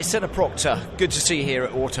Senna Proctor, good to see you here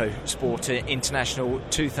at Autosport International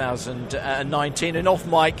 2019. And off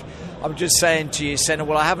mic, I'm just saying to you, Senna,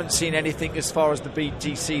 well, I haven't seen anything as far as the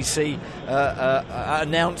BTCC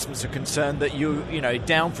announcements are concerned that you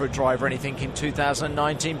down for a drive or anything in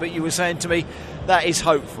 2019. But you were saying to me that is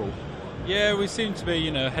hopeful. Yeah, we seem to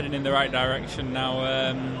be, heading in the right direction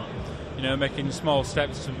now. Making small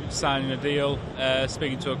steps to signing a deal.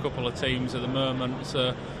 Speaking to a couple of teams at the moment,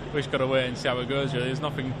 so we've just got to wait and see how it goes. Really, there's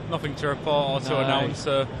nothing to report or to announce.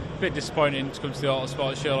 So a bit disappointing to come to the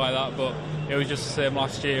Autosport show like that, but it was just the same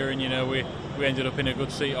last year, and we ended up in a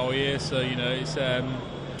good seat all year. So it's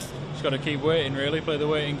just got to keep waiting, really, play the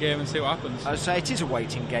waiting game and see what happens. I would say it is a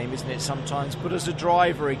waiting game, isn't it, sometimes? But as a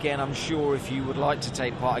driver, again, I'm sure if you would like to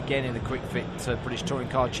take part again in the Quick Fit British Touring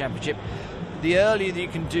Car Championship, the earlier that you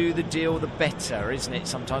can do the deal, the better, isn't it,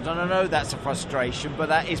 sometimes? And I know that's a frustration, but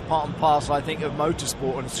that is part and parcel, I think, of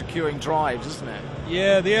motorsport and securing drives, isn't it?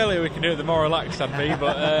 Yeah, the earlier we can do it, the more relaxed I'd be.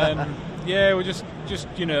 But, we're just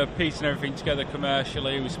piecing everything together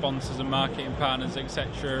commercially with sponsors and marketing partners,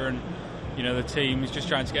 etc. And, the team is just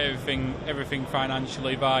trying to get everything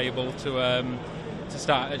financially viable to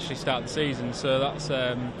start the season. So that's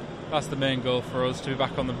the main goal for us, to be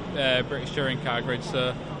back on the British Touring Car grid.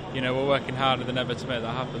 So, we're working harder than ever to make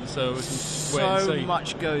that happen. So we can wait and see. So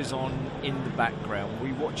much goes on in the background.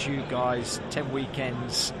 We watch you guys 10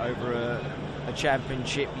 weekends over a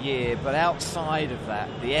championship year, but outside of that,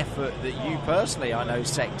 the effort that you personally, I know,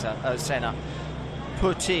 Senna,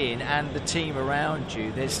 put in, and the team around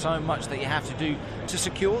you, there's so much that you have to do to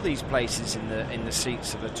secure these places in the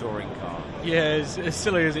seats of a touring car. Yeah, as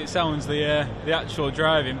silly as it sounds, the actual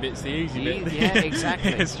driving bit's the easy bit. Yeah,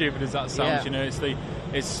 exactly. As stupid as that sounds, yeah.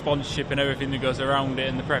 It's sponsorship and everything that goes around it,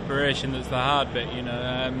 and the preparation that's the hard bit.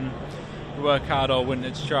 We work hard all winter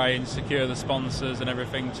to try and secure the sponsors and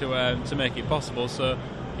everything to make it possible. So,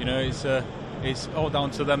 it's all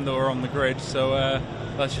down to them that were on the grid. So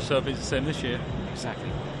let's just hope it's the same this year. Exactly.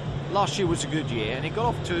 Last year was a good year, and it got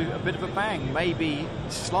off to a bit of a bang, maybe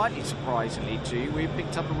slightly surprisingly to you. We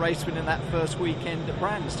picked up a race win in that first weekend at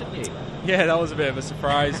Brands, didn't you? Yeah, that was a bit of a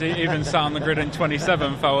surprise. Even sat on the grid in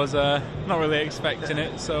 27th, I was not really expecting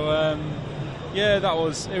it. So, it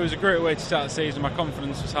was a great way to start the season. My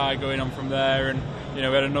confidence was high going on from there, and we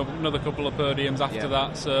had another couple of podiums after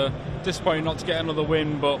that. So disappointing not to get another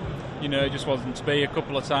win, but it just wasn't to be. A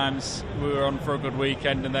couple of times we were on for a good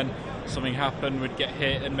weekend, and then something happened, we'd get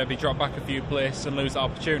hit and maybe drop back a few places and lose that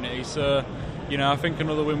opportunity. So, I think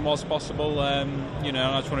another win was possible. And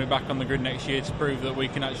I just want to be back on the grid next year to prove that we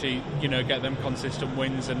can actually, get them consistent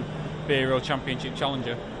wins and be a real championship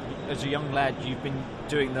challenger. As a young lad, you've been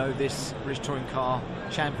doing, this British Touring Car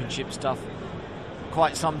Championship stuff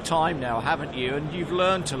quite some time now, haven't you? And you've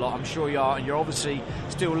learnt a lot, I'm sure you are, and you're obviously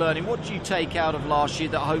still learning. What do you take out of last year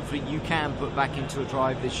that hopefully you can put back into a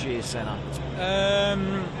drive this year, Senna?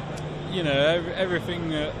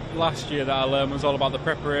 Everything last year that I learned was all about the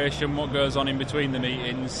preparation, what goes on in between the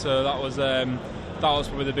meetings. So that was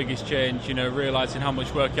probably the biggest change, realising how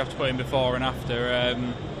much work you have to put in before and after.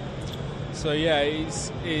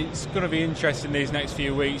 It's going to be interesting these next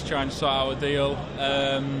few weeks, trying to sort out a deal.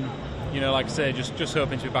 Like I say, just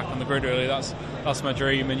hoping to be back on the grid. Really, that's my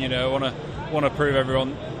dream, and I want to prove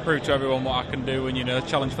to everyone what I can do, and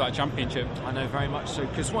challenge for that championship. I know, very much so,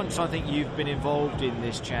 because once I think you've been involved in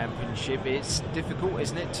this championship, it's difficult,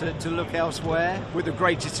 isn't it, to look elsewhere, with the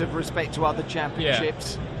greatest of respect to other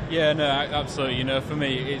championships. Yeah, no, absolutely. For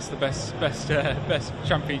me, it's the best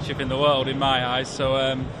championship in the world in my eyes.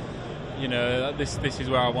 So. This is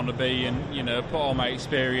where I want to be, and put all my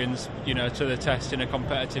experience to the test in a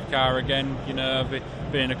competitive car again. I've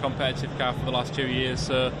been in a competitive car for the last 2 years,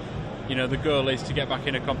 so the goal is to get back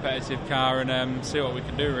in a competitive car and see what we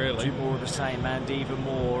can do, really. Do more of the same and even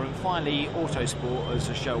more. And finally, Autosport as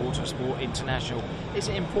a show, Autosport International. Is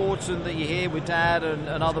it important that you're here with Dad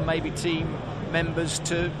and other maybe team members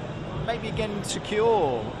to maybe again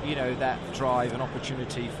secure that drive and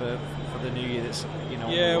opportunity for the new year that's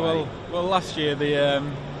well last year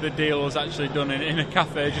the deal was actually done in a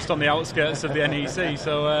cafe just on the outskirts of the NEC,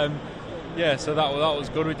 so so that was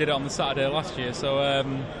good. We did it on the Saturday last year, so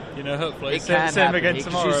hopefully it's same again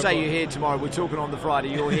tomorrow. You say you're here tomorrow, we're talking on the Friday,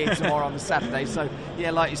 you're here tomorrow on the Saturday, so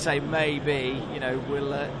like you say, maybe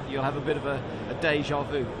you'll have a bit of a deja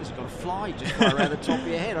vu. Has it got a fly just fly around the top of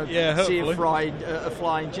your head? I see a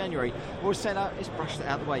fly in January. Well, Senna, let's brush that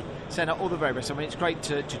out of the way. Senna, all the very best. I mean, it's great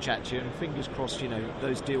to chat to you, and fingers crossed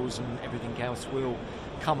those deals and everything else will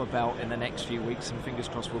come about in the next few weeks, and fingers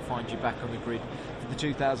crossed we'll find you back on the grid for the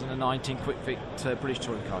 2019 Quick Fit British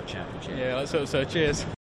Touring Car Championship. Yeah, let's hope so. Cheers.